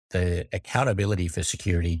the accountability for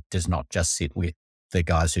security does not just sit with the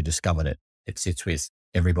guys who discovered it. It sits with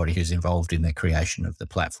everybody who's involved in the creation of the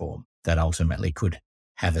platform that ultimately could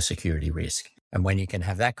have a security risk. And when you can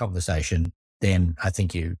have that conversation, then I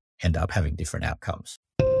think you end up having different outcomes.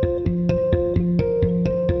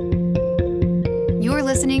 You're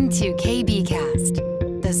listening to KBcast,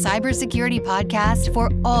 the cybersecurity podcast for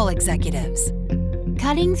all executives.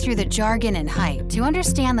 Cutting through the jargon and hype to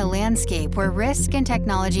understand the landscape where risk and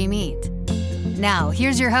technology meet. Now,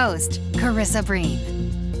 here's your host, Carissa Breen.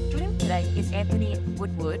 Joining me today is Anthony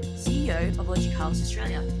Woodward, CEO of Logicalis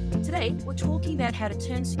Australia. Today, we're talking about how to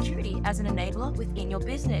turn security as an enabler within your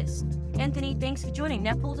business. Anthony, thanks for joining.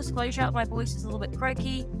 Now, full disclosure, my voice is a little bit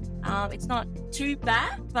croaky. It's not too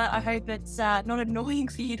bad, but I hope it's not annoying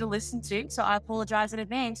for you to listen to, so I apologize in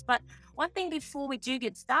advance. But one thing before we do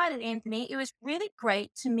get started, Anthony, it was really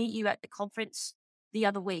great to meet you at the conference the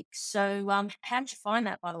other week. So how did you find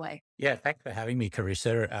that, by the way? Yeah, thanks for having me,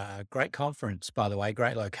 Carissa. Great conference, by the way,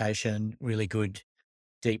 great location, really good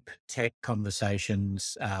deep tech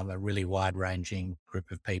conversations, a really wide-ranging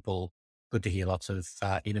group of people. Good to hear lots of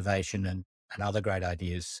innovation and other great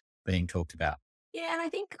ideas being talked about. Yeah, and I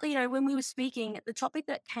think, when we were speaking, the topic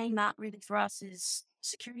that came up really for us is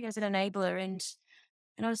security as an enabler. And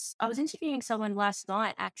I was interviewing someone last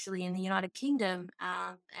night actually in the United Kingdom,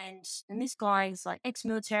 and this guy is like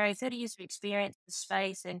ex-military, 30 years of experience in the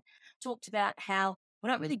space, and talked about how we're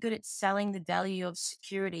not really good at selling the value of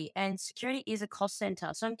security, and security is a cost center.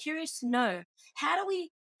 So I'm curious to know, how do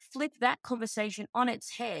we flip that conversation on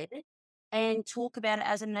its head and talk about it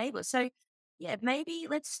as an enabler? So yeah, maybe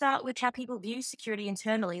let's start with how people view security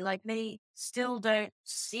internally. Like, many still don't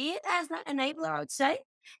see it as that enabler, I would say.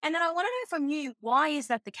 And then I want to know from you, why is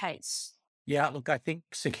that the case? Yeah, look, I think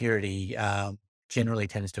security generally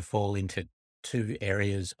tends to fall into two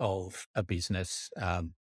areas of a business.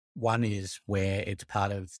 One is where it's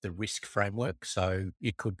part of the risk framework. So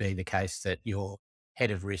it could be the case that your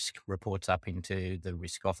head of risk reports up into the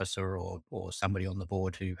risk officer or somebody on the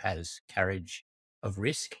board who has carriage of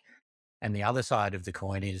risk. And the other side of the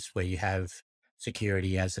coin is where you have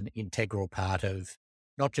security as an integral part of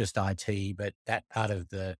not just IT, but that part of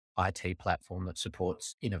the IT platform that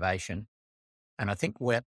supports innovation. And I think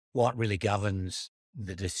what really governs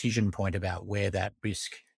the decision point about where that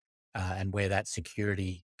risk and where that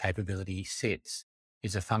security capability sits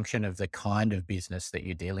is a function of the kind of business that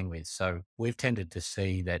you're dealing with. So we've tended to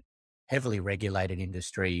see that heavily regulated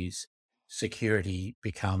industries, security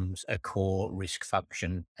becomes a core risk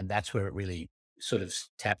function. And that's where it really sort of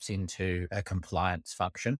taps into a compliance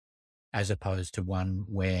function, as opposed to one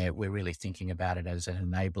where we're really thinking about it as an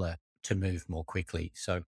enabler to move more quickly.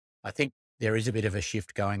 So I think there is a bit of a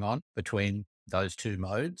shift going on between those two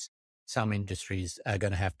modes. Some industries are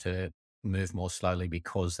going to have to move more slowly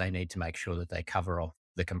because they need to make sure that they cover off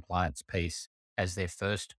the compliance piece as their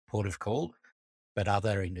first port of call. But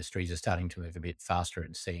other industries are starting to move a bit faster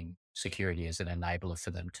and seeing security as an enabler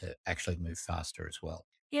for them to actually move faster as well.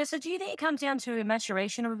 Yeah. So do you think it comes down to a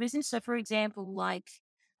maturation of a business? So for example, like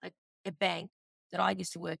a bank that I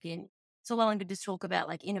used to work in, it's all well and good to talk about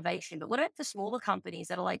like innovation, but what about the smaller companies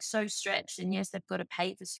that are like so stretched, and yes, they've got to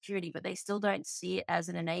pay for security, but they still don't see it as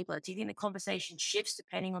an enabler? Do you think the conversation shifts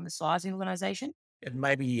depending on the size of the organization? It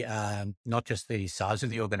may be not just the size of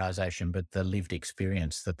the organization, but the lived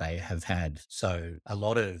experience that they have had. So a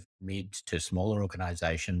lot of mid to smaller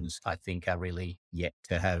organizations, I think, are really yet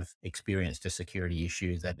to have experienced a security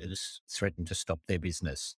issue that has threatened to stop their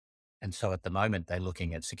business. And so at the moment, they're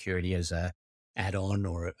looking at security as a add-on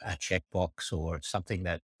or a checkbox or something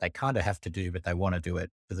that they kind of have to do, but they want to do it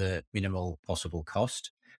for the minimal possible cost,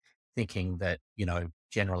 thinking that,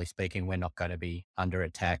 generally speaking, we're not going to be under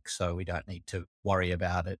attack, so we don't need to worry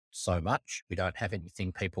about it so much. We don't have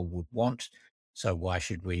anything people would want. So why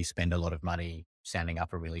should we spend a lot of money standing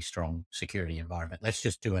up a really strong security environment? Let's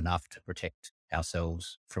just do enough to protect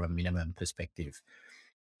ourselves from a minimum perspective.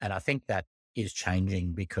 And I think that is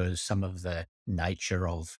changing because some of the nature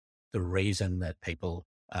of the reason that people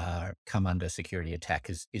come under security attack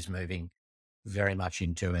is moving very much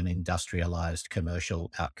into an industrialized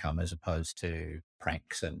commercial outcome as opposed to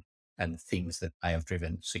pranks and things that may have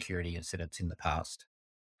driven security incidents in the past.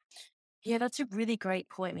 Yeah, that's a really great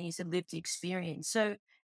point when you said lived experience. So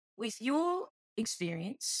with your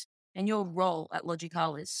experience and your role at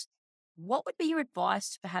Logicalis, what would be your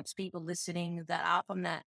advice to perhaps people listening that are from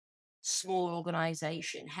that small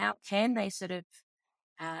organization? How can they sort of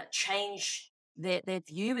change their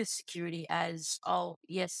view of security as, oh,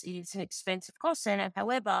 yes, it is an expensive cost center.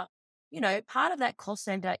 However, part of that cost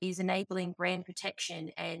center is enabling brand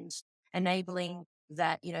protection and enabling,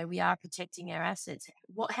 that, we are protecting our assets.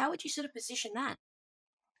 How would you sort of position that?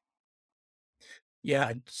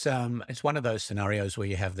 Yeah, it's one of those scenarios where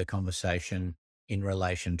you have the conversation in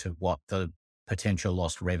relation to what the potential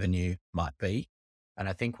lost revenue might be. And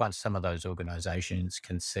I think once some of those organizations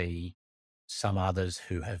can see some others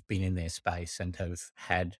who have been in their space and have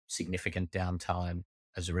had significant downtime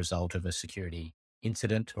as a result of a security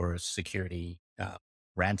incident or a security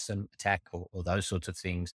ransom attack or those sorts of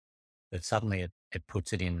things, that suddenly it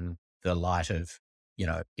puts it in the light of,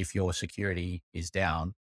 if your security is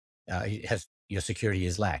down, it has your security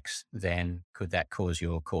is lax, then could that cause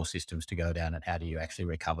your core systems to go down, and how do you actually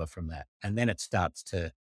recover from that? And then it starts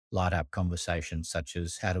to light up conversations such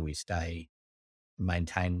as how do we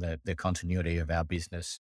maintain the continuity of our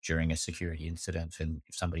business during a security incident? And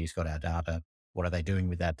if somebody's got our data, what are they doing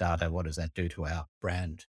with that data? What does that do to our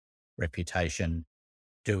brand reputation?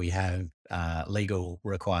 Do we have legal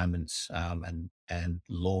requirements and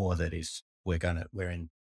law that is we're in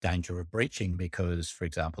danger of breaching because, for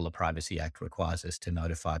example, the Privacy Act requires us to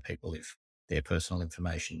notify people if their personal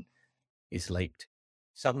information is leaked.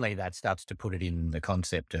 Suddenly that starts to put it in the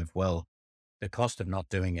concept of, well, the cost of not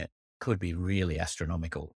doing it could be really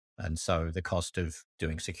astronomical. And so the cost of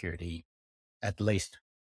doing security, at least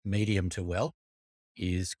medium to well,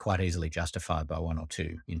 is quite easily justified by one or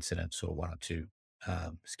two incidents or one or two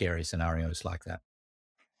scary scenarios like that.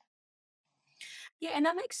 Yeah, and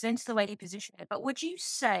that makes sense the way you position it. But would you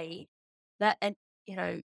say that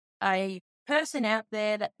a person out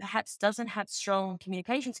there that perhaps doesn't have strong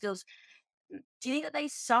communication skills, do you think that they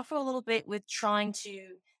suffer a little bit with trying to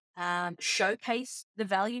showcase the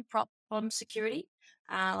value prop from security?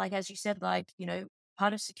 Like as you said,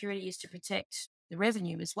 part of security is to protect the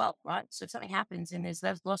revenue as well, right? So if something happens and there's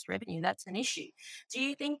lost revenue, that's an issue. Do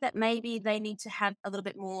you think that maybe they need to have a little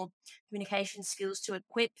bit more communication skills to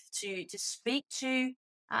equip to speak to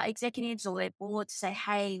executives or their board to say,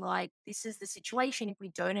 hey, like this is the situation if we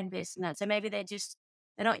don't invest in that? So maybe they're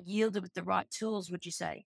not yielded with the right tools. Would you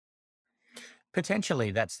say?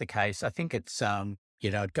 Potentially that's the case. I think it's,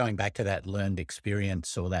 going back to that learned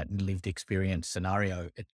experience or that lived experience scenario,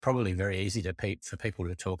 it's probably very easy for people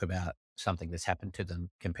to talk about something that's happened to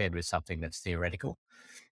them compared with something that's theoretical.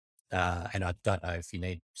 And I don't know if you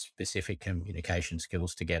need specific communication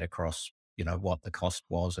skills to get across, what the cost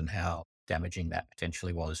was and how damaging that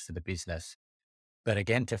potentially was for the business. But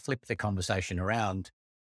again, to flip the conversation around,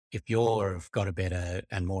 if you've got a better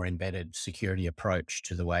and more embedded security approach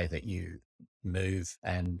to the way that you move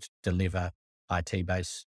and deliver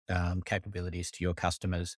IT-based capabilities to your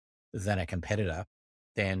customers than a competitor,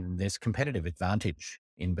 then there's competitive advantage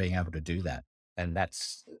in being able to do that. And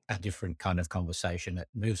that's a different kind of conversation. It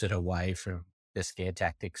moves it away from the scare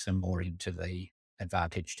tactics and more into the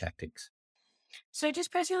advantage tactics. So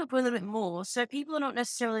just pressing on the point a little bit more. So people are not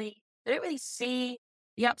necessarily, they don't really see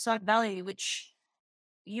the upside value, which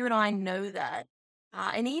you and I know that.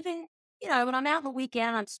 And even, when I'm out on the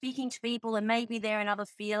weekend, I'm speaking to people and maybe they're in other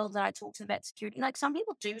fields and I talk to them about security. Like some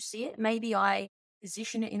people do see it. Maybe I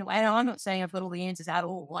position it in a way. And I'm not saying I've got all the answers at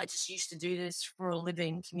all. I just used to do this for a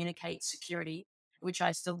living, communicate security, which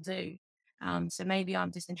I still do. So maybe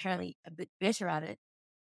I'm just inherently a bit better at it.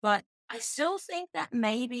 But I still think that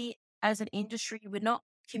maybe as an industry, we're not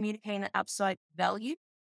communicating the upside value.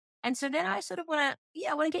 And so then I sort of I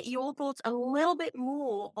want to get your thoughts a little bit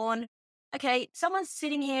more on, okay, someone's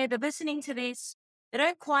sitting here, they're listening to this, they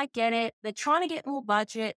don't quite get it, they're trying to get more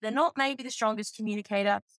budget, they're not maybe the strongest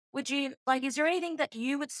communicator. Is there anything that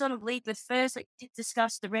you would sort of lead with first, like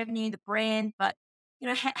discuss the revenue, the brand, but,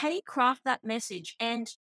 how do you craft that message? And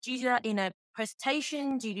do you do that in a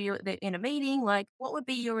presentation? Do you do it in a meeting? Like, what would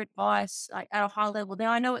be your advice, like at a high level?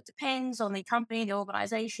 Now, I know it depends on the company, the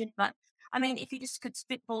organization, but I mean, if you just could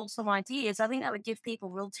spitball some ideas, I think that would give people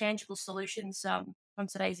real tangible solutions from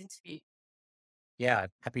today's interview. Yeah,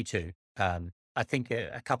 happy to. I think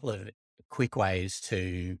a couple of quick ways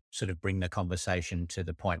to sort of bring the conversation to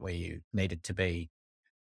the point where you need it to be,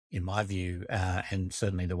 in my view, and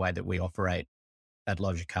certainly the way that we operate at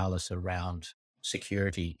Logicalis around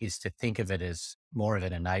security is to think of it as more of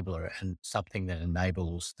an enabler and something that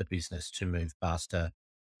enables the business to move faster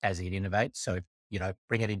as it innovates. So,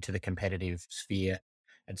 bring it into the competitive sphere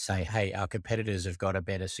and say, hey, our competitors have got a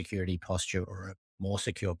better security posture or a more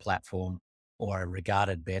secure platform or are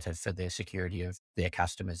regarded better for their security of their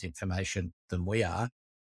customers' information than we are.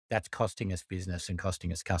 That's costing us business and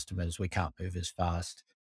costing us customers. We can't move as fast.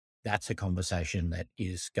 That's a conversation that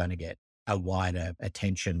is going to get a wider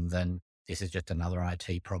attention than this is just another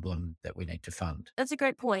IT problem that we need to fund. That's a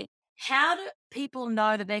great point. How do people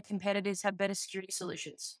know that their competitors have better security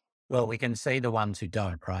solutions? Well, we can see the ones who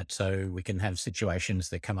don't, right? So we can have situations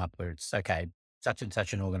that come up where it's okay, such and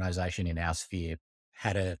such an organization in our sphere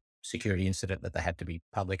had a security incident that they had to be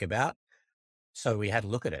public about. So we had a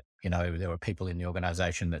look at it. There were people in the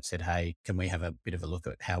organization that said, hey, can we have a bit of a look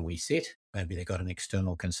at how we sit? Maybe they got an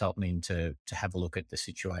external consultant in to have a look at the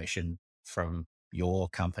situation from your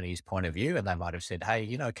company's point of view. And they might have said,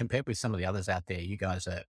 hey, compared with some of the others out there, you guys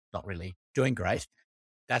are not really doing great.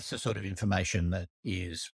 That's the sort of information that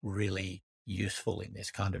is really useful in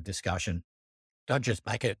this kind of discussion. Don't just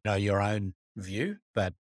make it your own view,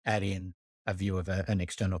 but add in a view of an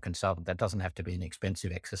external consultant. That doesn't have to be an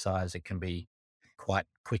expensive exercise. It can be quite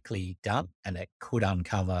quickly done, and it could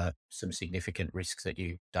uncover some significant risks that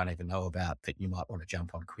you don't even know about that you might want to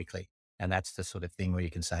jump on quickly. And that's the sort of thing where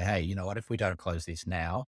you can say, hey, you know what, if we don't close this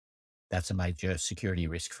now, that's a major security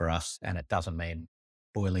risk for us. And it doesn't mean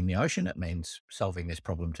boiling the ocean. It means solving this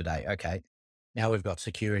problem today. Okay. Now we've got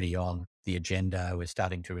security on the agenda. We're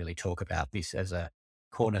starting to really talk about this as a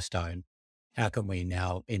cornerstone. How can we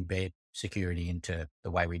now embed security into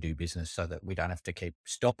the way we do business so that we don't have to keep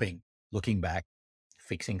stopping, looking back,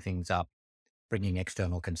 fixing things up, bringing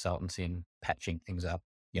external consultants in, patching things up,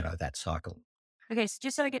 that cycle. Okay, so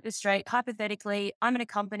just so I get this straight, hypothetically, I'm in a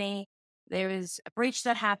company, there is a breach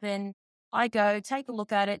that happened. I go take a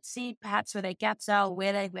look at it, see perhaps where their gaps are, or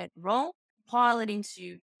where they went wrong, pile it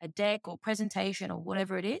into a deck or presentation or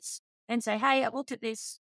whatever it is, and say, hey, I looked at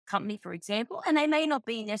this company, for example, and they may not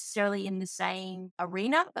be necessarily in the same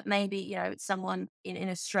arena, but maybe, it's someone in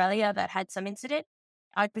Australia that had some incident.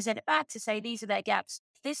 I present it back to say, these are their gaps.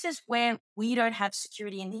 This is where we don't have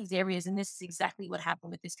security in these areas, and this is exactly what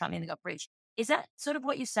happened with this company that got breached. Is that sort of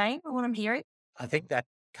what you're saying or what I'm hearing? I think that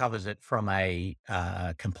covers it from a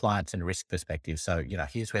compliance and risk perspective. So,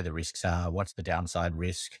 here's where the risks are, what's the downside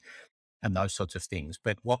risk, and those sorts of things.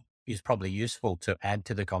 But what is probably useful to add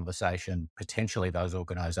to the conversation, potentially those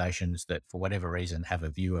organizations that for whatever reason have a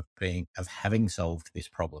view of having solved this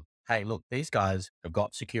problem. Hey, look, these guys have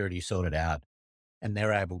got security sorted out and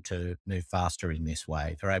they're able to move faster in this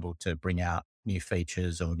way. They're able to bring out new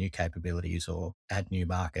features or new capabilities or add new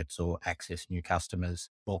markets or access new customers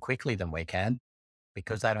more quickly than we can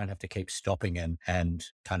because they don't have to keep stopping and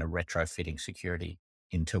kind of retrofitting security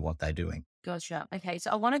into what they're doing. Gotcha. Okay.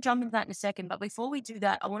 So I want to jump into that in a second. But before we do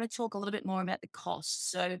that, I want to talk a little bit more about the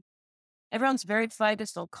costs. So everyone's very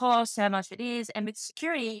focused on cost, how much it is. And with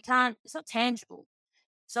security, it's not tangible.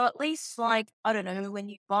 So at least like, I don't know, when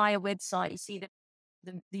you buy a website, you see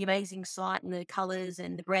the amazing site and the colors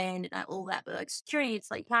and the brand and all that. But like security, it's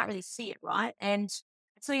like you can't really see it, right? And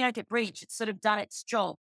so you don't get breached. It's sort of done its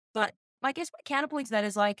job. But I guess my counterpoint to that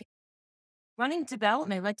is like running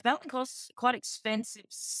development, like development costs are quite expensive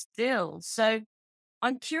still. So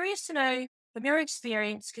I'm curious to know from your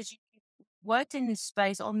experience, because you worked in this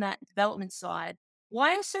space on that development side,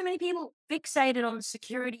 why are so many people fixated on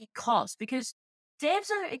security costs? Because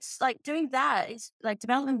it's like doing that is like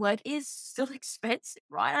development work is still expensive,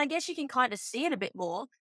 right? And I guess you can kind of see it a bit more,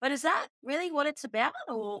 but is that really what it's about?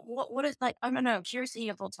 Or what is like, I don't know, I'm curious to hear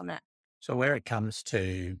your thoughts on that. So where it comes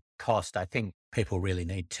to cost, I think people really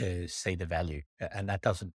need to see the value, and that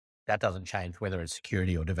doesn't change whether it's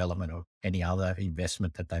security or development or any other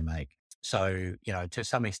investment that they make. So to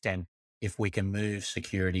some extent, if we can move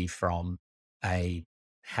security from a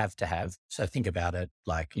have to have, so think about it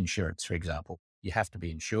like insurance, for example, you have to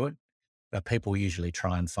be insured. But people usually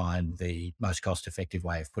try and find the most cost effective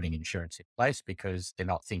way of putting insurance in place because they're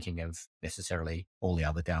not thinking of necessarily all the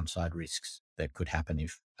other downside risks that could happen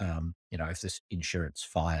if this insurance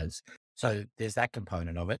fires. So there's that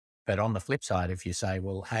component of it. But on the flip side, if you say,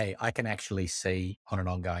 well, hey, I can actually see on an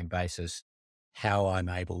ongoing basis how I'm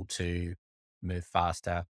able to move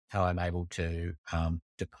faster, how I'm able to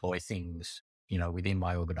deploy things, within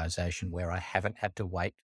my organization where I haven't had to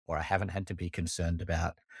wait or I haven't had to be concerned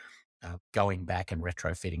about going back and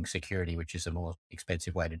retrofitting security, which is a more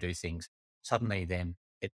expensive way to do things, suddenly then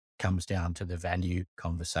it comes down to the value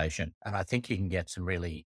conversation. And I think you can get some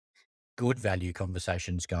really good value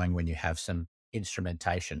conversations going when you have some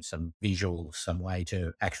instrumentation, some visuals, some way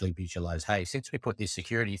to actually visualize, hey, since we put this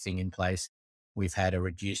security thing in place, we've had a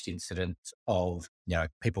reduced incident of,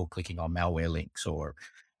 people clicking on malware links or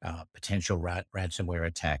potential ransomware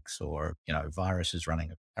attacks or, viruses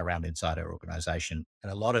running around inside our organization.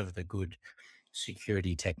 And a lot of the good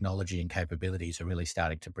security technology and capabilities are really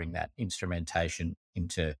starting to bring that instrumentation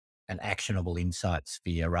into an actionable insight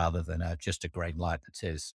sphere rather than just a green light that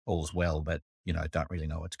says all's well, but, don't really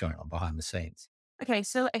know what's going on behind the scenes. Okay,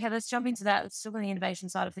 let's jump into that. Let's still on the innovation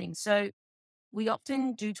side of things. So we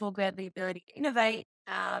often do talk about the ability to innovate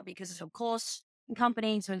because, of course,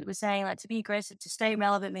 companies were saying like to be aggressive, to stay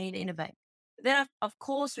relevant, we need to innovate. But then of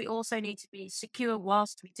course we also need to be secure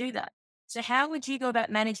whilst we do that. So how would you go about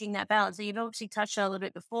managing that balance? So you've obviously touched on it a little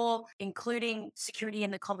bit before, including security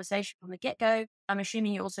in the conversation from the get-go. I'm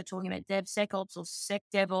assuming you're also talking about DevSecOps or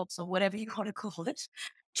SecDevOps or whatever you want to call it.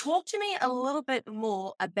 Talk to me a little bit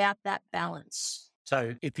more about that balance.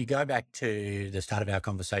 So if you go back to the start of our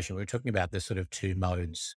conversation, we were talking about the sort of two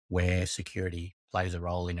modes where security plays a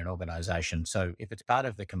role in an organization. So if it's part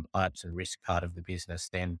of the compliance and risk part of the business,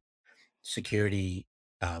 then security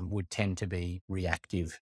would tend to be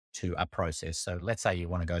reactive to a process. So let's say you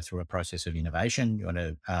want to go through a process of innovation, you want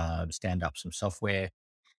to stand up some software,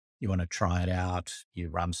 you want to try it out, you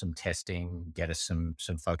run some testing, get us some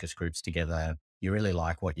focus groups together. You really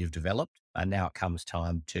like what you've developed. And now it comes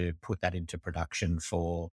time to put that into production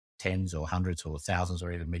for tens or hundreds or thousands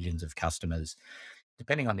or even millions of customers.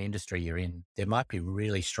 Depending on the industry you're in, there might be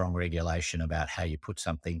really strong regulation about how you put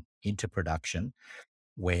something into production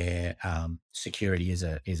where security is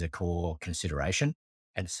a core consideration.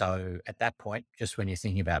 And so at that point, just when you're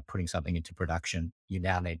thinking about putting something into production, you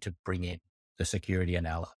now need to bring in the security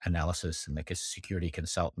analysis and the security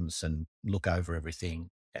consultants and look over everything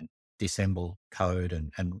and disassemble code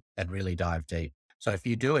and really dive deep. So if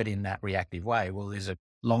you do it in that reactive way, well, there's a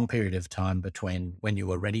long period of time between when you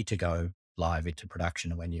were ready to go live into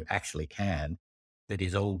production and when you actually can, that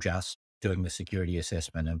is all just doing the security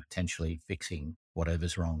assessment and potentially fixing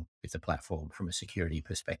whatever's wrong with the platform from a security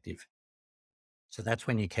perspective. So that's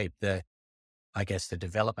when you keep the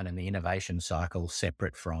development and the innovation cycle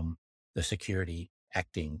separate from the security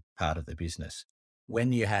acting part of the business.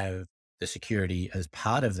 When you have the security as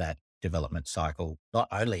part of that development cycle, not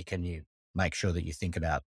only can you make sure that you think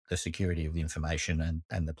about the security of the information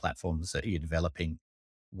and the platforms that you're developing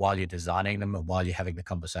while you're designing them and while you're having the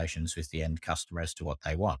conversations with the end customer as to what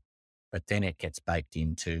they want, but then it gets baked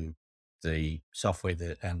into the software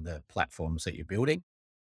and the platforms that you're building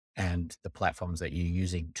and the platforms that you're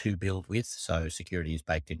using to build with. So security is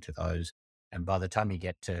baked into those. And by the time you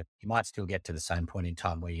might still get to the same point in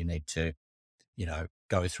time where you need to,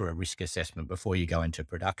 go through a risk assessment before you go into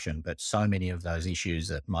production. But so many of those issues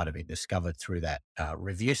that might have been discovered through that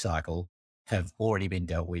review cycle have already been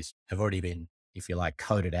dealt with, have already been, if you like,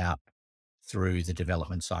 coded out through the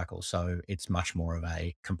development cycle. So it's much more of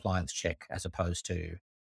a compliance check as opposed to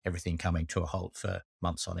everything coming to a halt for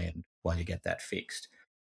months on end while you get that fixed.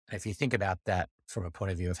 If you think about that from a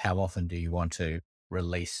point of view of how often do you want to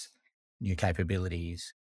release new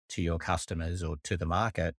capabilities to your customers or to the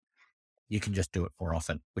market, you can just do it more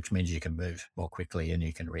often, which means you can move more quickly and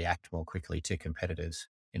you can react more quickly to competitors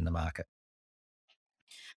in the market.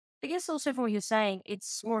 I guess also from what you're saying,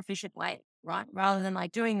 it's more efficient way, right? Rather than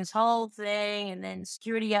like doing this whole thing and then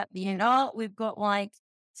security at the end. Oh, we've got like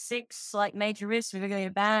 6 like major risks. We're going to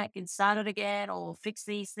go back and start it again or fix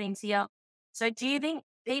these things here. So do you think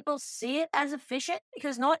people see it as efficient?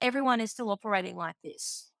 Because not everyone is still operating like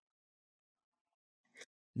this.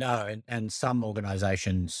 No, and some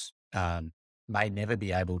organizations may never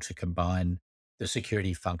be able to combine the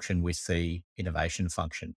security function with the innovation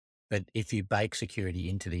function. But if you bake security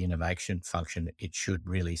into the innovation function, it should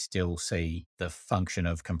really still see the function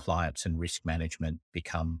of compliance and risk management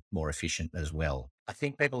become more efficient as well. I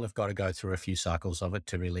think people have got to go through a few cycles of it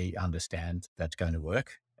to really understand that's going to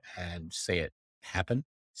work and see it happen,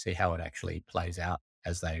 see how it actually plays out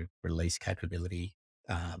as they release capability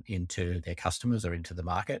into their customers or into the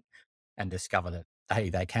market and discover that, hey,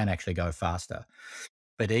 they can actually go faster.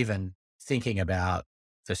 But even thinking about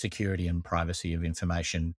the security and privacy of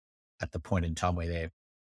information at the point in time where they're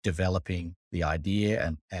developing the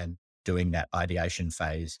idea and doing that ideation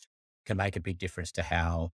phase can make a big difference to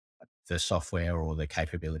how the software or the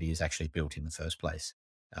capability is actually built in the first place.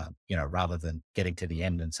 Rather than getting to the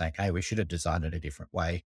end and saying, hey, we should have designed it a different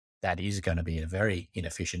way, that is going to be a very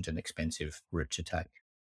inefficient and expensive route to take.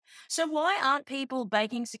 So why aren't people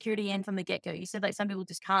baking security in from the get-go? You said like some people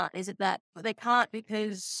just can't. Is it that they can't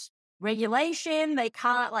because regulation? They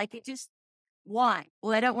can't why?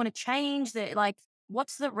 Well, they don't want to change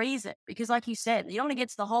what's the reason? Because like you said, you don't want to get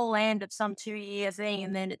to the whole end of some 2-year thing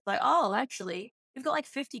and then it's like, oh, actually, we've got like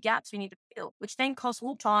 50 gaps we need to fill, which then costs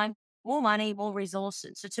more time, more money, more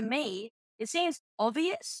resources. So to me, it seems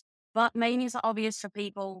obvious, but maybe it's not obvious for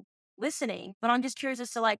people listening. But I'm just curious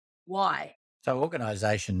as to why. So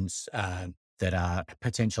organizations that are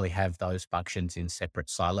potentially have those functions in separate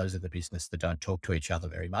silos of the business that don't talk to each other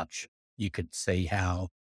very much, you could see how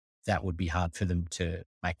that would be hard for them to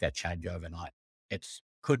make that change overnight. It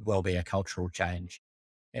could well be a cultural change.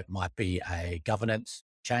 It might be a governance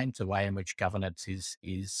change, the way in which governance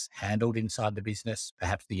is handled inside the business.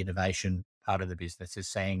 Perhaps the innovation part of the business is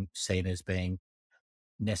seen as being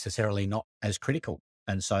necessarily not as critical.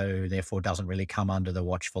 And so therefore doesn't really come under the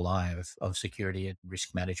watchful eye of security and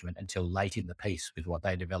risk management until late in the piece with what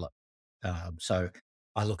they develop. So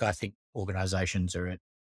I think organizations are at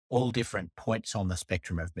all different points on the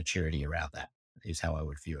spectrum of maturity around that is how I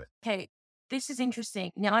would view it. Okay, this is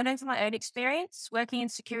interesting. Now, I know from my own experience working in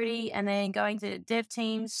security and then going to dev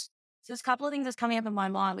teams, so there's a couple of things that's coming up in my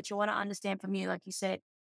mind, which I want to understand from you. Like you said,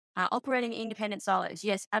 operating independent silos.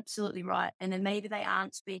 Yes, absolutely right. And then maybe they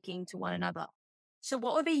aren't speaking to one another. So,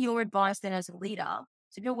 what would be your advice then as a leader?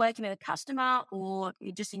 So, if you're working with a customer or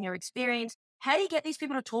you're just in your experience, how do you get these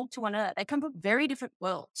people to talk to one another? They come from very different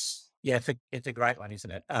worlds. Yeah, it's a great one, isn't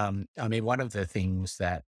it? I mean, one of the things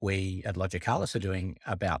that we at Logicalis are doing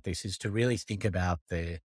about this is to really think about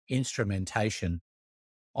the instrumentation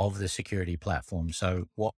of the security platform. So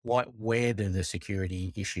where do the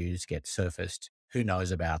security issues get surfaced? Who knows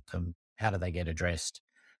about them? How do they get addressed?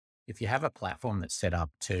 If you have a platform that's set up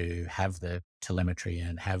to have the telemetry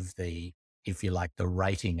and have the, if you like, the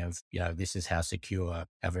rating of, this is how secure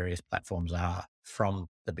our various platforms are from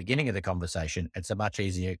the beginning of the conversation, it's a much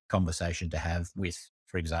easier conversation to have with,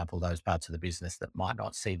 for example, those parts of the business that might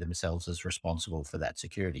not see themselves as responsible for that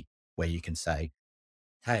security, where you can say,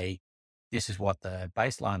 hey, this is what the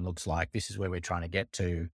baseline looks like. This is where we're trying to get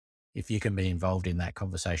to. If you can be involved in that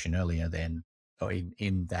conversation earlier, then, or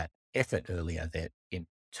in that effort earlier, that in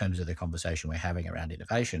terms of the conversation we're having around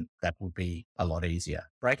innovation, that would be a lot easier.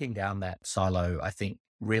 Breaking down that silo, I think,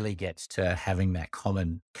 really gets to having that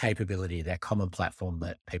common capability, that common platform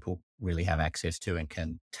that people really have access to and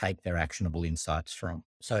can take their actionable insights from.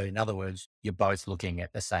 So in other words, you're both looking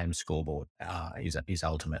at the same scoreboard is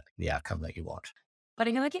ultimately the outcome that you want. But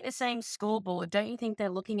if you look at the same scoreboard, don't you think they're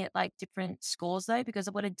looking at like different scores though? Because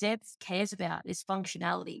what a dev cares about is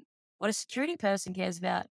functionality. What a security person cares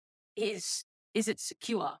about is it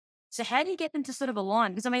secure? So how do you get them to sort of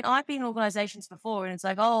align? Because I mean, I've been in organizations before and it's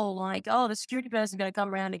like, the security person's going to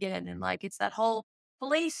come around again. And like, it's that whole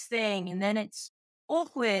police thing. And then it's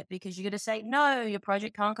awkward because you're going to say, no, your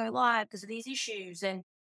project can't go live because of these issues. And,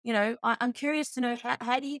 I'm curious to know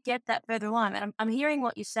how do you get that further along? And I'm hearing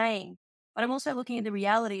what you're saying, but I'm also looking at the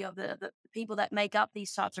reality of the people that make up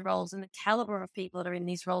these types of roles and the caliber of people that are in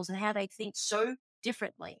these roles and how they think so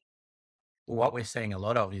differently. What we're seeing a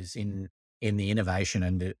lot of is in the innovation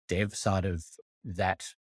and the dev side of that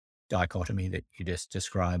dichotomy that you just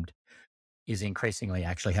described is increasingly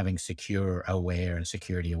actually having secure aware and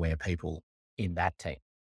security aware people in that team.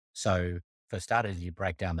 So for starters, you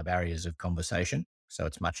break down the barriers of conversation. So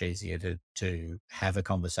it's much easier to have a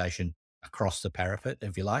conversation across the parapet,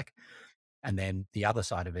 if you like. And then the other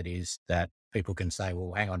side of it is that people can say,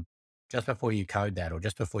 well, hang on, just before you code that or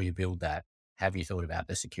just before you build that, have you thought about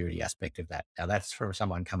the security aspect of that? Now that's for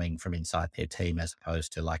someone coming from inside their team, as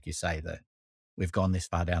opposed to, like you say, that we've gone this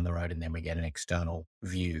far down the road and then we get an external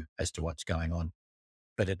view as to what's going on.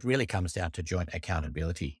 But it really comes down to joint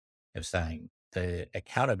accountability of saying the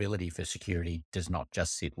accountability for security does not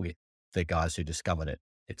just sit with the guys who discovered it.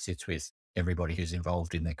 It sits with everybody who's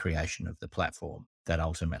involved in the creation of the platform that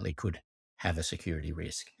ultimately could have a security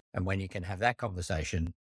risk. And when you can have that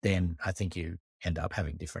conversation, then I think you end up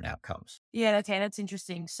having different outcomes. Yeah, okay, that's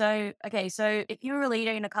interesting. So, so if you're a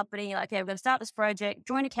leader in a company, like, okay, we're going to start this project,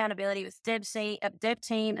 joint accountability with dev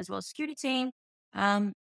team as well as security team.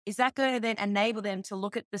 Is that going to then enable them to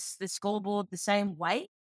look at the scoreboard the same way?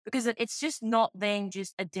 Because it's just not then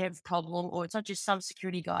just a dev problem, or it's not just some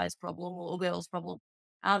security guy's problem or girl's problem.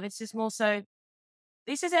 It's just more so,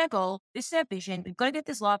 this is our goal, this is our vision. We've got to get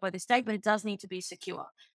this live by this date, but it does need to be secure.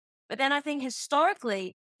 But then I think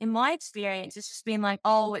historically, in my experience, it's just been like,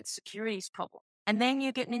 oh, it's security's problem. And then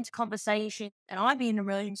you're getting into conversation, and I've been in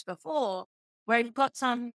rooms before where you've got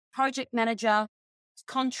some project manager,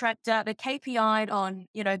 contractor, the KPI'd on,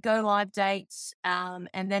 go live dates. And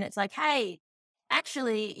then it's like, hey,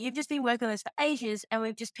 actually, you've just been working on this for ages and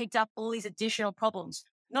we've just picked up all these additional problems.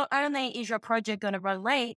 Not only is your project going to run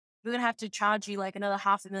late, we're going to have to charge you like another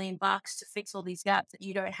 $500,000 to fix all these gaps that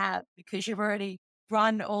you don't have because you've already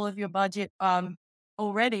run all of your budget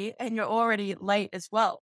already and you're already late as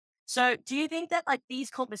well. So do you think that like these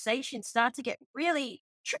conversations start to get really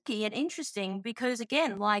tricky and interesting because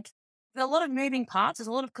again, like there are a lot of moving parts, there's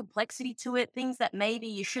a lot of complexity to it, things that maybe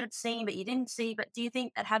you should have seen but you didn't see. But do you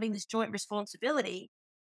think that having this joint responsibility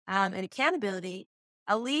and accountability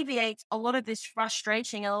alleviates a lot of this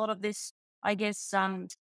frustration, a lot of this, I guess,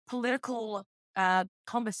 political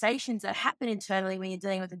conversations that happen internally when you're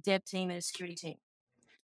dealing with a dev team and a security team?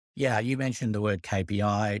 Yeah, you mentioned the word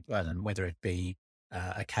KPI, and whether it be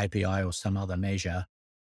a KPI or some other measure.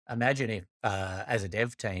 Imagine if, as a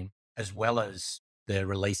dev team, as well as the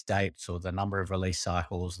release dates or the number of release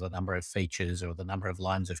cycles, the number of features or the number of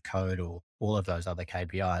lines of code or all of those other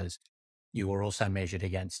KPIs, you were also measured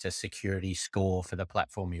against a security score for the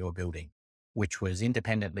platform you were building, which was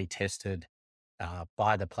independently tested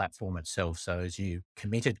by the platform itself. So as you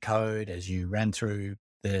committed code, as you ran through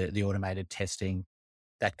the automated testing,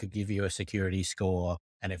 that could give you a security score.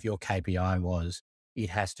 And if your KPI was,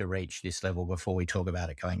 it has to reach this level before we talk about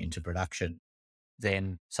it going into production,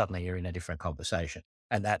 then suddenly you're in a different conversation.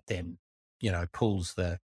 And that then, pulls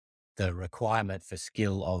the requirement for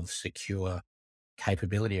skill of secure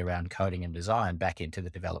capability around coding and design back into the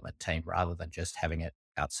development team rather than just having it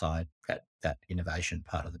outside that innovation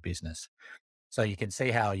part of the business. So you can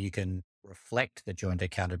see how you can reflect the joint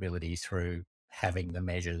accountability through having the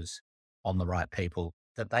measures on the right people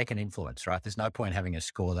that they can influence, right? There's no point having a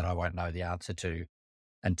score that I won't know the answer to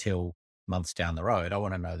until months down the road. I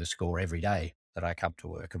want to know the score every day that I come to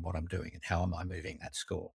work and what I'm doing and how am I moving that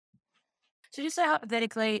score. So just say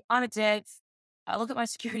hypothetically, I'm a dev, I look at my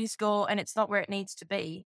security score and it's not where it needs to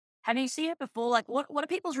be. Have you seen it before? Like what are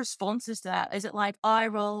people's responses to that? Is it like eye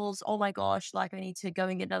rolls? Oh my gosh, like I need to go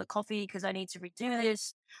and get another coffee because I need to redo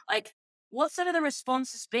this. Like what's sort of the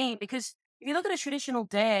responses been? Because if you look at a traditional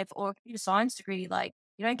dev or a computer science degree, like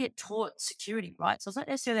you don't get taught security, right? So it's not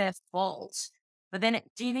necessarily their fault. But then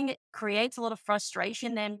do you think it creates a lot of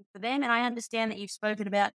frustration then for them? And I understand that you've spoken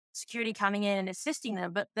about security coming in and assisting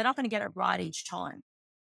them, but they're not going to get it right each time.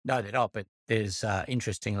 No, they're not. But there's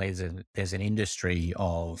interestingly, there's an industry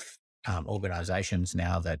of organizations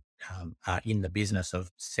now that are in the business of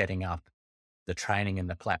setting up the training and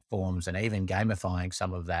the platforms and even gamifying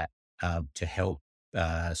some of that to help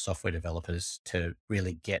software developers to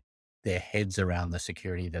really get their heads around the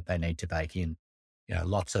security that they need to bake in.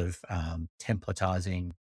 Lots of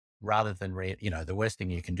templatizing rather than, the worst thing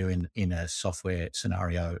you can do in a software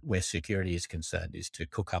scenario where security is concerned is to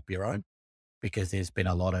cook up your own, because there's been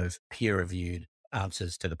a lot of peer reviewed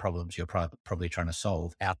answers to the problems you're probably trying to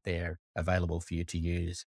solve out there available for you to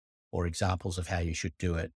use, or examples of how you should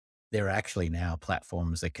do it. There are actually now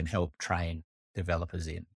platforms that can help train developers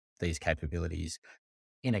in these capabilities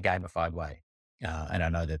in a gamified way. And I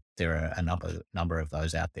know that there are a number of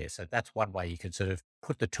those out there. So that's one way you could sort of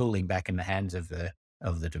put the tooling back in the hands of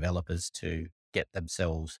the developers to get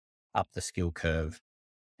themselves up the skill curve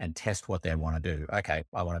and test what they want to do. Okay,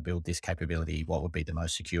 I want to build this capability. What would be the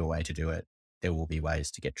most secure way to do it? There will be ways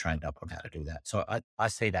to get trained up on how to do that. So I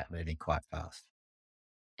see that moving quite fast.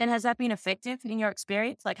 And has that been effective in your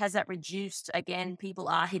experience? Like, has that reduced again? People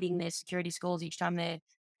are hitting their security scores each time they're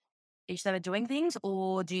doing things,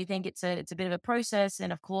 or do you think it's a bit of a process?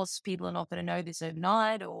 And of course, people are not going to know this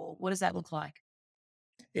overnight, or what does that look like?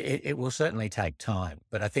 It will certainly take time,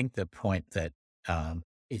 but I think the point that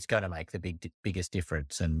is going to make the biggest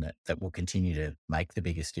difference, and that will continue to make the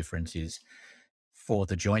biggest difference, is for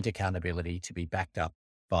the joint accountability to be backed up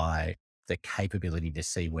by the capability to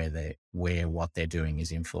see where what they're doing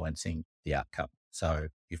is influencing the outcome. So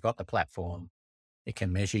you've got the platform, it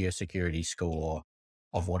can measure your security score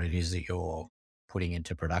of what it is that you're putting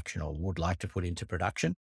into production or would like to put into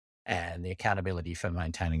production. And the accountability for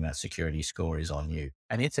maintaining that security score is on you.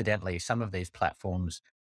 And incidentally, some of these platforms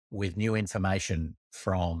with new information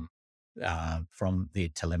from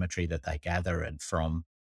the telemetry that they gather and from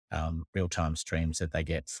real-time streams that they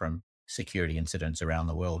get from security incidents around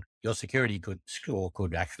the world, your score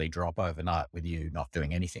could actually drop overnight with you not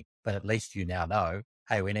doing anything. But at least you now know,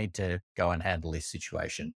 hey, we need to go and handle this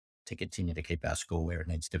situation to continue to keep our score where it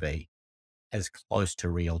needs to be, as close to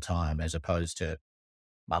real time as opposed to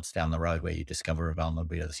months down the road where you discover a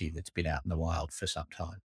vulnerability that's been out in the wild for some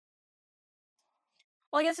time.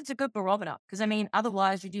 Well, I guess it's a good barometer because I mean,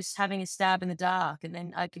 otherwise you're just having a stab in the dark, and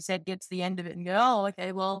then, like you said, get to the end of it and go, "Oh,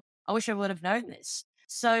 okay, well, I wish I would have known this."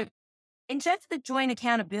 So, in terms of the joint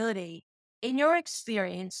accountability, in your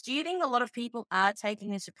experience, do you think a lot of people are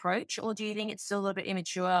taking this approach, or do you think it's still a little bit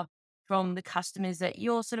immature from the customers that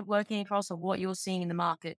you're sort of working across, or what you're seeing in the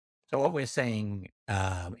market? So what we're seeing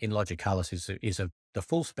in Logicalis is the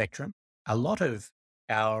full spectrum. A lot of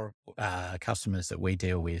our customers that we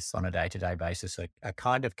deal with on a day-to-day basis are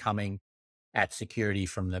kind of coming at security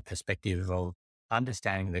from the perspective of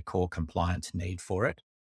understanding the core compliance need for it,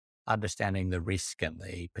 understanding the risk and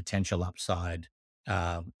the potential upside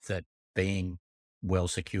that being well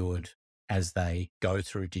secured as they go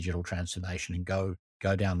through digital transformation and go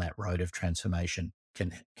down that road of transformation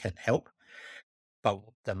can help. But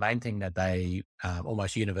the main thing that they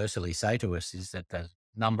almost universally say to us is that the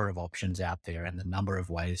number of options out there and the number of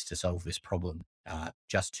ways to solve this problem are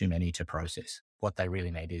just too many to process. What they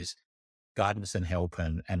really need is guidance and help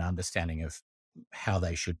and understanding of how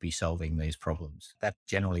they should be solving these problems. That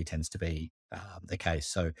generally tends to be the case.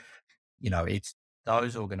 So, it's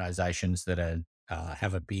those organizations that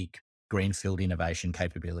have a big greenfield innovation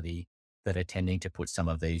capability that are tending to put some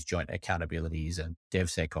of these joint accountabilities and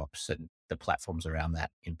DevSecOps and the platforms around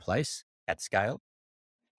that in place at scale.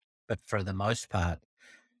 But for the most part,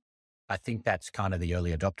 I think that's kind of the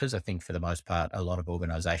early adopters. I think for the most part, a lot of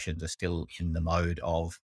organizations are still in the mode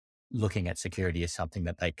of looking at security as something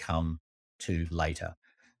that they come to later.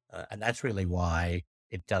 And that's really why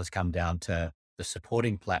it does come down to the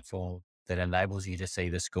supporting platform that enables you to see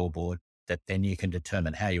the scoreboard, that then you can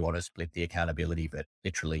determine how you want to split the accountability. But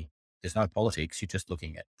literally, there's no politics. You're just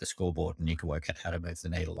looking at the scoreboard and you can work out how to move the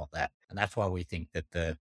needle on that. And that's why we think that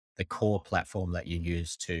the core platform that you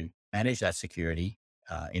use to manage that security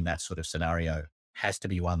in that sort of scenario has to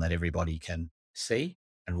be one that everybody can see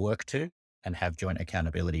and work to and have joint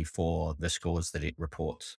accountability for the scores that it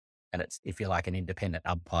reports. And it's, if you like, an independent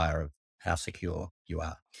umpire of how secure you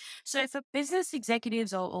are. So, for business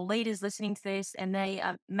executives or leaders listening to this, and they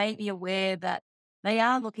may be aware that they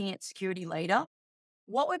are looking at security later,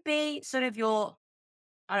 what would be sort of your,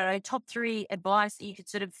 I don't know, top three advice that you could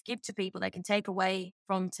sort of give to people they can take away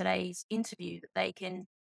from today's interview that they can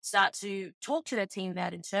start to talk to their team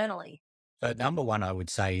about internally? So number one, I would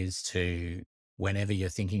say is to, whenever you're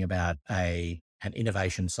thinking about an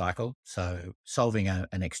innovation cycle, so solving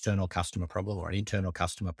an external customer problem or an internal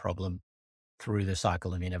customer problem through the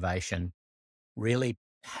cycle of innovation, really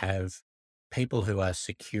have people who are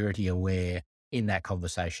security aware in that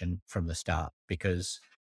conversation from the start, because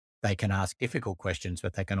they can ask difficult questions,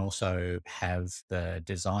 but they can also have the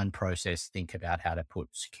design process think about how to put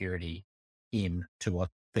security in to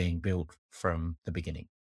what's being built from the beginning.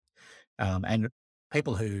 And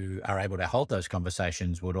people who are able to hold those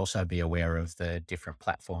conversations would also be aware of the different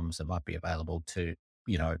platforms that might be available to,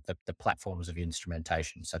 the platforms of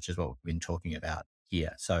instrumentation, such as what we've been talking about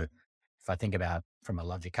here. So if I think about from a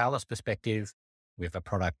Logicalis perspective, we have a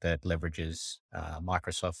product that leverages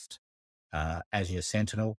Microsoft Azure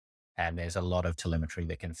Sentinel, and there's a lot of telemetry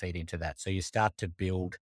that can feed into that. So you start to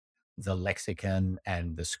build the lexicon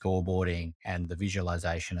and the scoreboarding and the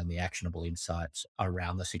visualization and the actionable insights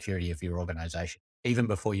around the security of your organization, even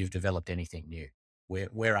before you've developed anything new.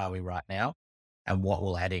 Where are we right now? And what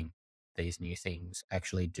will adding these new things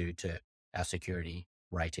actually do to our security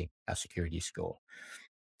rating, our security score?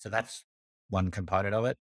 So that's one component of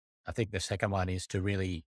it. I think the second one is to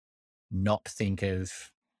really not think of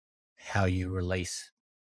how you release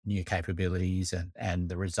new capabilities and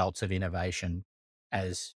the results of innovation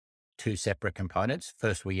as two separate components.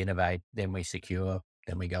 First, we innovate, then we secure,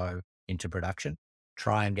 then we go into production.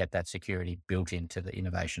 Try and get that security built into the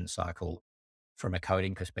innovation cycle from a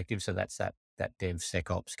coding perspective. So that's that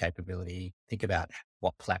DevSecOps capability. Think about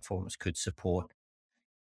what platforms could support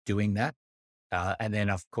doing that. And then,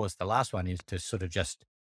 of course, the last one is to sort of just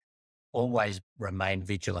always remain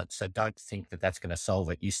vigilant. So don't think that that's going to solve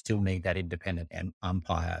it. You still need that independent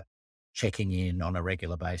umpire checking in on a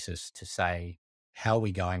regular basis to say, how are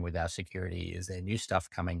we going with our security? Is there new stuff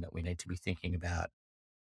coming that we need to be thinking about?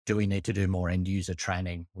 Do we need to do more end user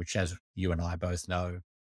training, which, as you and I both know,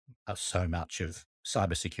 so much of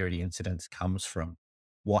cybersecurity incidents comes from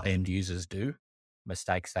what end users do,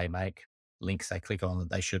 mistakes they make, links they click on that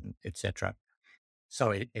they shouldn't, etc.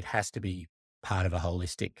 So it has to be part of a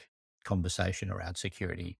holistic conversation around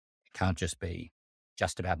security. It can't just be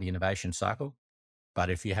just about the innovation cycle. But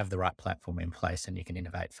if you have the right platform in place and you can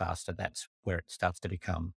innovate faster, that's where it starts to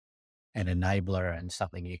become an enabler and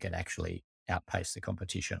something you can actually outpace the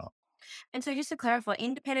competition on. And so, just to clarify,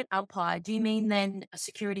 independent umpire, do you mean then a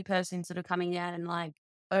security person sort of coming down and like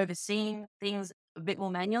overseeing things a bit more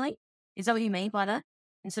manually? Is that what you mean by that?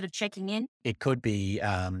 And sort of checking in? It could be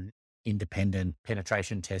independent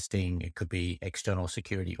penetration testing. It could be external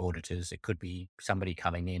security auditors. It could be somebody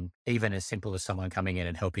coming in, even as simple as someone coming in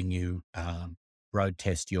and helping you road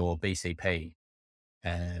test your BCP,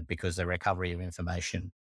 because the recovery of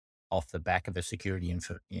information off the back of a security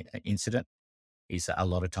incident is a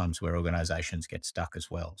lot of times where organizations get stuck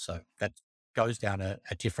as well. So that goes down a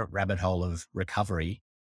different rabbit hole of recovery.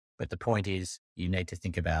 But the point is, you need to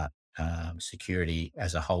think about security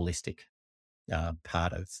as a holistic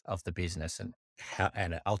part of the business,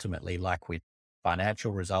 and ultimately, like with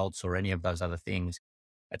financial results or any of those other things,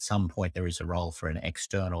 at some point there is a role for an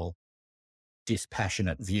external,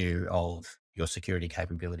 dispassionate view of your security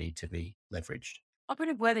capability to be leveraged.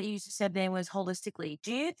 Operative word that you said there was holistically.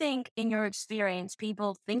 Do you think, in your experience,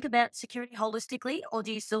 people think about security holistically, or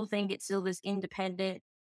do you still think it's still this independent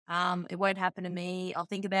It won't happen to me. I'll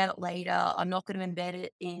think about it later. I'm not going to embed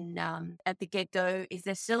it in at the get go. Is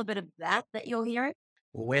there still a bit of that you're hearing?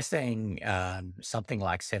 Well, we're seeing something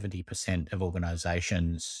like 70% of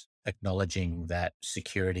organizations acknowledging that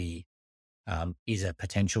security is a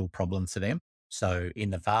potential problem for them. So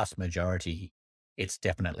in the vast majority, it's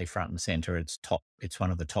definitely front and center. It's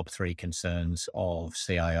one of the top three concerns of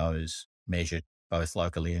CIOs measured both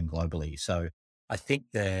locally and globally. So I think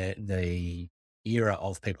the era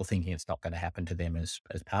of people thinking it's not going to happen to them has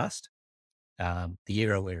passed. The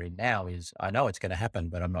era we're in now is I know it's going to happen,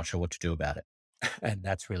 but I'm not sure what to do about it. And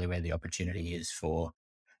that's really where the opportunity is for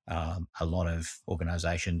a lot of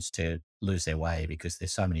organizations to lose their way because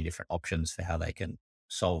there's so many different options for how they can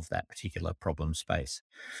solve that particular problem space.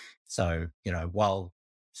 So, while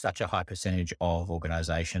such a high percentage of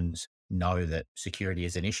organizations know that security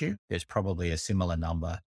is an issue, there's probably a similar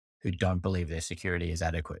number who don't believe their security is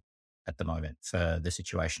adequate at the moment for the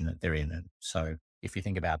situation that they're in. And so if you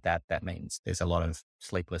think about that, that means there's a lot of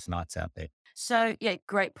sleepless nights out there. So, yeah,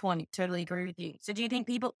 great point. Totally agree with you. So, do you think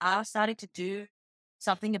people are starting to do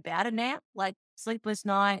something about it now? Like sleepless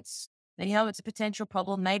nights, they know it's a potential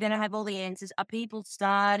problem. They don't have all the answers. Are people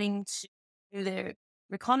starting to do their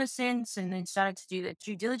reconnaissance and then starting to do their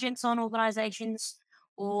due diligence on organizations?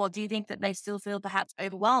 Or do you think that they still feel perhaps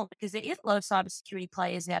overwhelmed? Because there is a lot of cybersecurity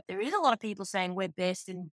players out there. There is a lot of people saying we're best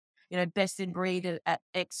in breed at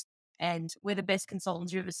X and we're the best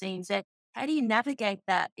consultants you've ever seen. So how do you navigate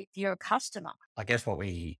that if you're a customer? I guess what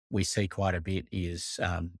we see quite a bit is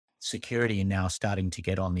security now starting to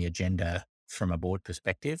get on the agenda from a board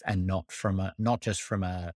perspective, and not just from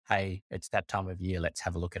a hey, it's that time of year, let's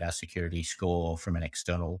have a look at our security score from an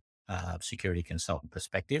external security consultant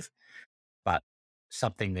perspective, but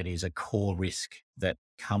something that is a core risk that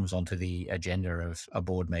comes onto the agenda of a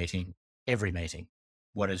board meeting, every meeting.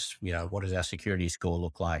 What does our security score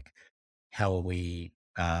look like? How are we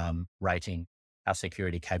rating our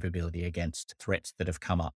security capability against threats that have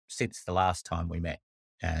come up since the last time we met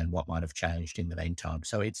and what might have changed in the meantime?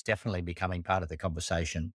 So it's definitely becoming part of the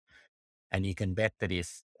conversation. And you can bet that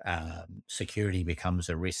if security becomes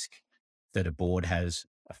a risk that a board has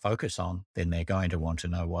a focus on, then they're going to want to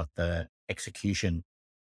know what the execution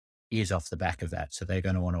is off the back of that. So they're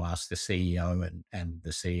going to want to ask the CEO and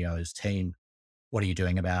the CEO's team, what are you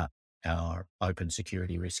doing about our open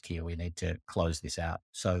security risk here? We need to close this out.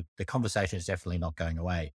 So the conversation is definitely not going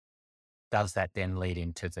away. Does that then lead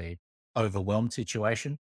into the overwhelmed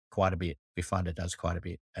situation? Quite a bit. We find it does quite a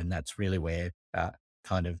bit. And that's really where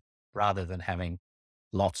kind of rather than having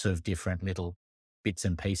lots of different little bits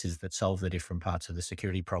and pieces that solve the different parts of the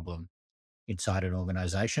security problem inside an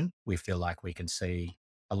organization, we feel like we can see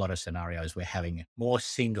a lot of scenarios where having a more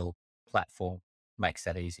single platform makes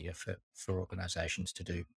that easier for organizations to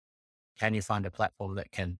do. Can you find a platform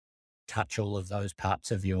that can touch all of those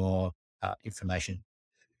parts of your information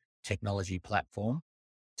technology platform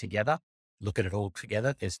together? Look at it all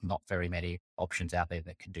together. There's not very many options out there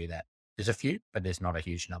that can do that. There's a few, but there's not a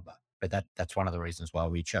huge number. But that's one of the reasons why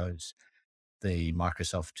we chose the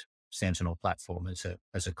Microsoft Sentinel platform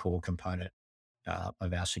as a core component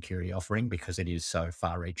of our security offering, because it is so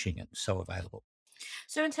far reaching and so available.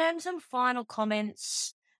 So, in terms of final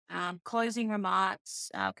comments, closing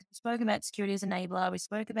remarks, 'cause we spoke about security as enabler. We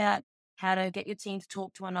spoke about how to get your team to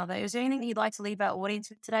talk to one another. Is there anything that you'd like to leave our audience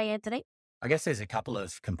with today, Anthony? I guess there's a couple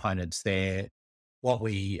of components there. What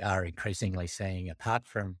we are increasingly seeing, apart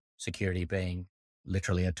from security being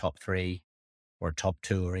literally a top three or a top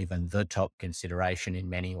two or even the top consideration in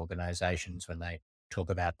many organizations when they talk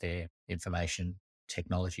about their information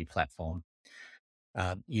technology platform,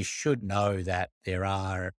 you should know that there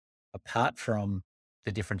are, apart from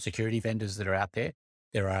the different security vendors that are out there,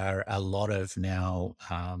 there are a lot of now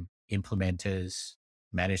implementers,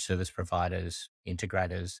 managed service providers,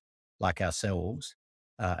 integrators like ourselves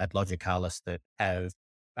at Logicalis that have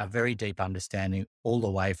a very deep understanding all the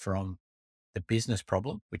way from the business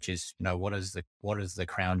problem, which is, what is the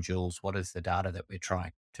crown jewels? What is the data that we're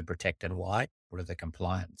trying to protect and why? What are the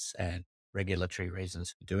compliance and regulatory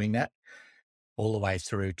reasons for doing that? All the way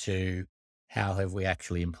through to how have we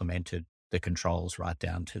actually implemented the controls right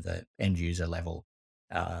down to the end user level.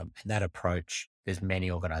 And that approach, there's many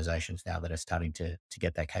organizations now that are starting to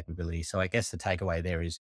get that capability. So I guess the takeaway there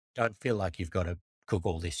is don't feel like you've got to cook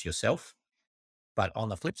all this yourself. But on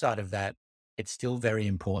the flip side of that, it's still very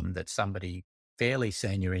important that somebody fairly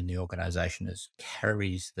senior in the organization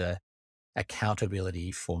carries the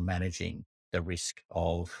accountability for managing the risk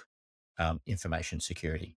of information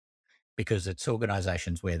security, because it's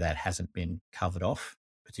organizations where that hasn't been covered off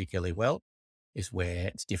particularly well is where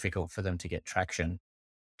it's difficult for them to get traction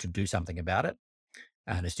to do something about it.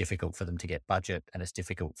 and it's difficult for them to get budget, and it's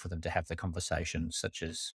difficult for them to have the conversations such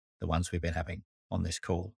as the ones we've been having on this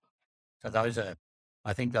call. So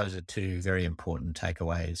I think those are two very important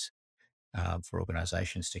takeaways for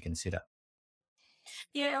organisations to consider.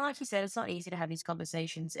 Yeah, and like you said, it's not easy to have these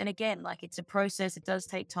conversations. And again, like it's a process. It does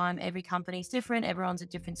take time. Every company's different. Everyone's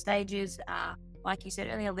at different stages. Like you said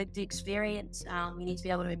earlier, lived experience. We need to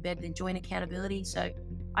be able to embed and joint accountability. So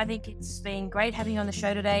I think it's been great having you on the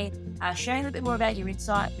show today, sharing a little bit more about your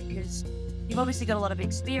insight, because you've obviously got a lot of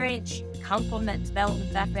experience. You come from that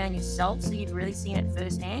development background yourself, so you've really seen it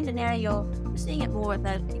firsthand. And now you're seeing it more at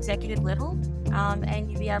that executive level,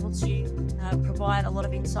 and you'll be able to provide a lot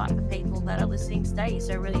of insight for people that are listening today.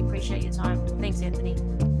 So really appreciate your time. Thanks, Anthony.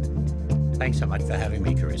 Thanks so much for having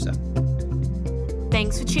me, Carissa.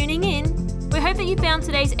 Thanks for tuning in. We hope that you found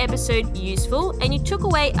today's episode useful and you took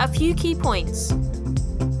away a few key points.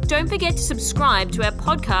 Don't forget to subscribe to our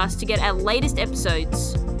podcast to get our latest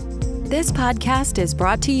episodes. This podcast is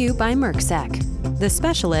brought to you by MERCSEC, the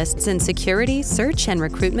specialists in security, search, and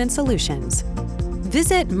recruitment solutions.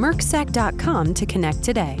 Visit mercsec.com to connect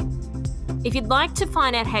today. If you'd like to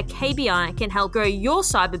find out how KBI can help grow your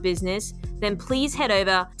cyber business, then please head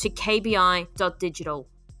over to kbi.digital.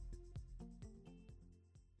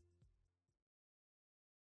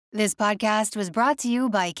 This podcast was brought to you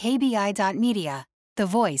by KBI.media, the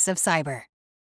voice of cyber.